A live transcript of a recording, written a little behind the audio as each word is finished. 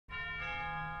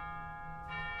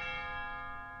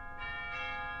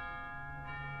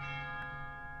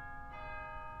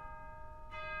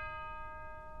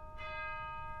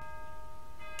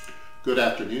Good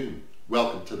afternoon.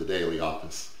 Welcome to the Daily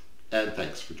Office, and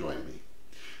thanks for joining me.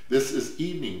 This is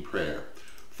evening prayer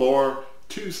for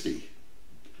Tuesday,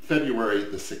 February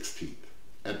the 16th,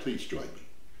 and please join me.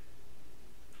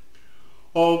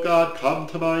 O God, come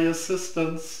to my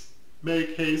assistance.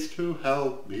 Make haste to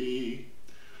help me.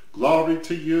 Glory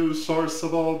to you, source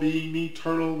of all being,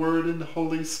 eternal Word and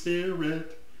Holy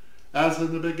Spirit, as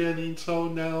in the beginning, so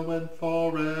now and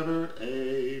forever.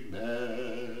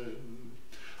 Amen.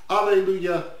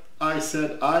 Alleluia. I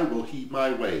said, I will heed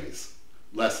my ways,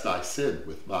 lest I sin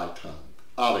with my tongue.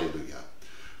 Alleluia.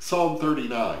 Psalm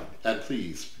 39, and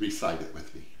please recite it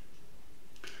with me.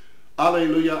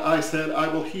 Alleluia. I said, I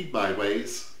will heed my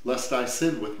ways, lest I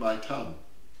sin with my tongue.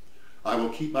 I will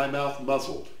keep my mouth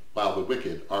muzzled while the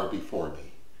wicked are before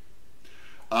me.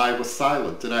 I was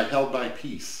silent, and I held my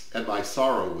peace, and my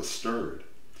sorrow was stirred.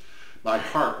 My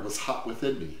heart was hot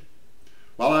within me.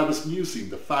 While I was musing,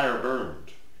 the fire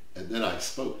burned, and then I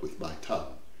spoke with my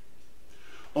tongue.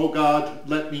 O God,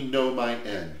 let me know my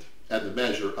end and the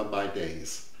measure of my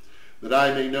days, that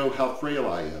I may know how frail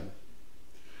I am.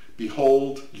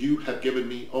 Behold, you have given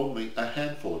me only a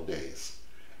handful of days,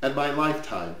 and my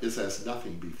lifetime is as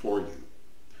nothing before you.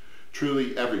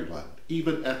 Truly everyone,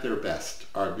 even at their best,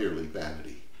 are merely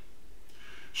vanity.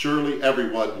 Surely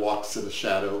everyone walks in a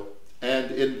shadow,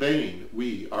 and in vain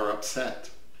we are upset.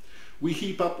 We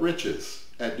heap up riches,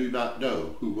 and do not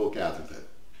know who will gather them.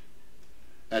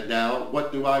 And now,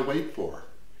 what do I wait for?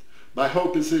 My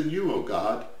hope is in you, O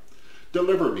God.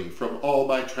 Deliver me from all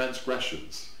my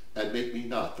transgressions, and make me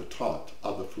not the taunt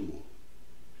of the fool.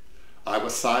 I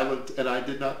was silent, and I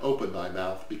did not open my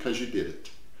mouth, because you did it.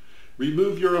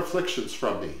 Remove your afflictions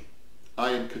from me.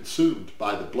 I am consumed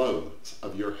by the blows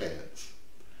of your hands.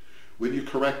 When you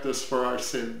correct us for our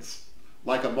sins,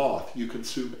 like a moth, you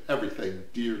consume everything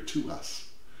dear to us.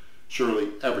 Surely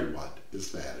everyone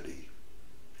is vanity.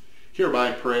 Hear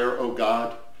my prayer, O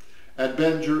God, and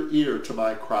bend your ear to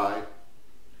my cry.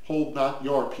 Hold not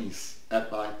your peace at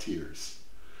my tears,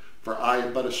 for I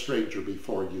am but a stranger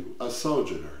before you, a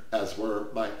sojourner, as were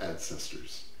my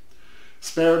ancestors.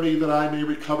 Spare me that I may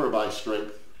recover my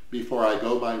strength before I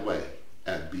go my way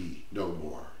and be no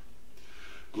more.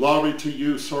 Glory to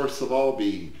you, source of all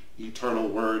being, eternal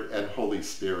Word and Holy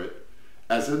Spirit,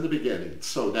 as in the beginning,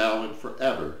 so now and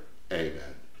forever.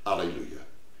 Amen. Alleluia.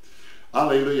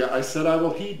 Alleluia. I said, I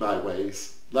will heed my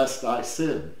ways, lest I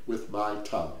sin with my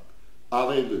tongue.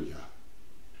 Alleluia.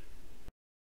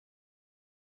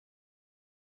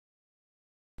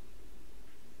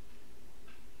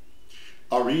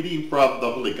 A reading from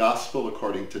the Holy Gospel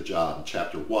according to John,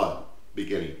 chapter 1,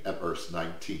 beginning at verse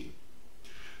 19.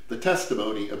 The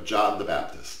testimony of John the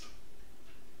Baptist.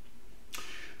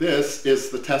 This is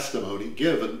the testimony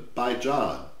given by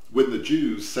John when the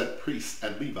Jews sent priests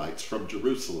and Levites from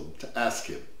Jerusalem to ask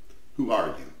him, Who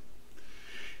are you?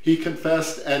 He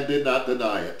confessed and did not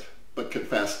deny it, but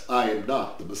confessed, I am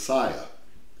not the Messiah.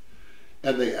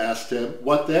 And they asked him,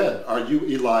 What then? Are you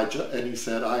Elijah? And he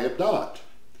said, I am not.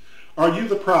 Are you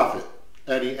the prophet?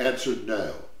 And he answered,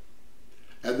 No.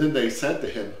 And then they said to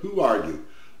him, Who are you?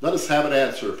 Let us have an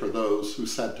answer for those who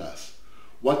sent us.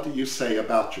 What do you say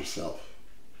about yourself?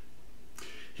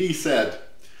 He said,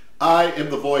 I am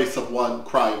the voice of one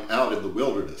crying out in the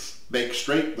wilderness, Make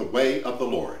straight the way of the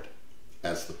Lord,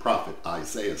 as the prophet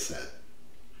Isaiah said.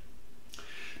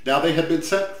 Now they had been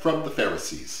sent from the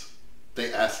Pharisees.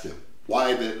 They asked him,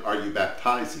 Why then are you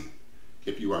baptizing,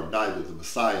 if you are neither the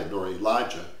Messiah, nor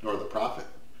Elijah, nor the prophet?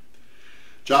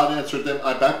 John answered them,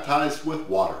 I baptize with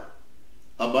water.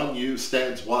 Among you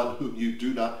stands one whom you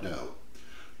do not know,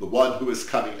 the one who is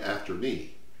coming after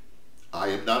me. I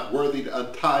am not worthy to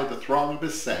untie the thong of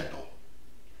his sandal.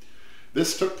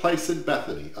 This took place in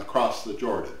Bethany, across the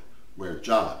Jordan, where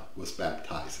John was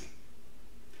baptizing.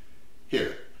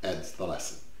 Here ends the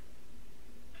lesson.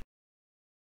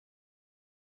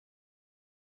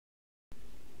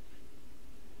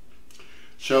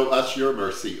 Show us your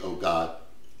mercy, O God,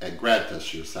 and grant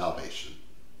us your salvation.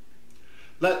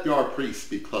 Let your priests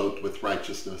be clothed with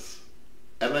righteousness,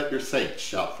 and let your saints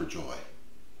shout for joy.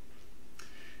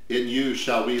 In you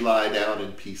shall we lie down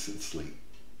in peace and sleep,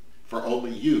 for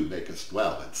only you make us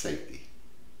dwell in safety.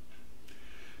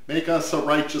 Make us a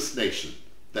righteous nation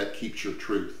that keeps your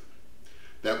truth,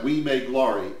 that we may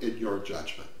glory in your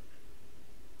judgment.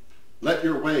 Let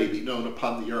your way be known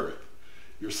upon the earth,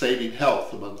 your saving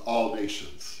health among all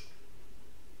nations.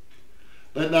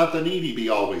 Let not the needy be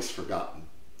always forgotten,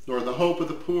 nor the hope of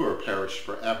the poor perish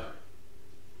forever.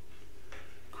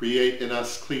 Create in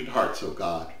us clean hearts, O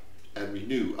God, and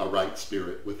renew a right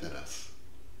spirit within us,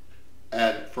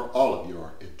 and for all of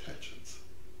your intentions.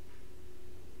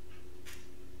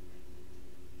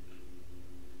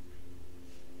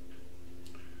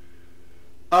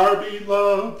 Our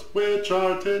beloved, which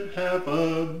art in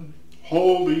heaven,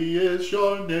 holy is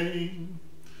your name.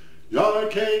 Your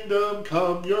kingdom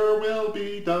come, your will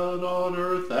be done on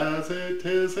earth as it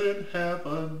is in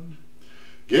heaven.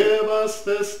 Give us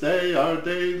this day our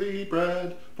daily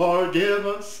bread. Forgive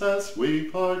us as we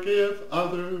forgive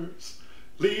others.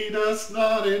 Lead us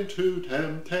not into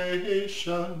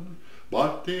temptation,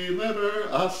 but deliver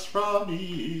us from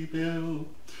evil.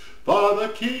 For the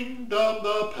kingdom,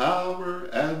 the power,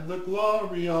 and the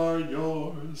glory are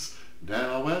yours,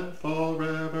 now and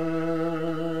forever.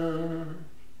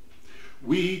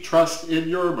 We trust in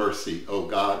your mercy, O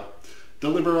God.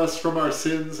 Deliver us from our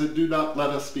sins and do not let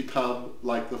us become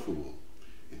like the fool.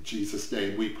 In Jesus'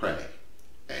 name we pray.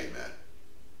 Amen.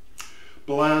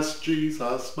 Bless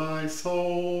Jesus, my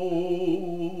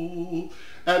soul.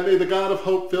 And may the God of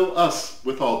hope fill us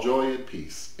with all joy and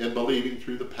peace in believing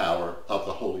through the power of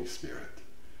the Holy Spirit.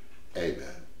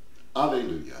 Amen.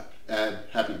 Alleluia. And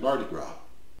happy Mardi Gras.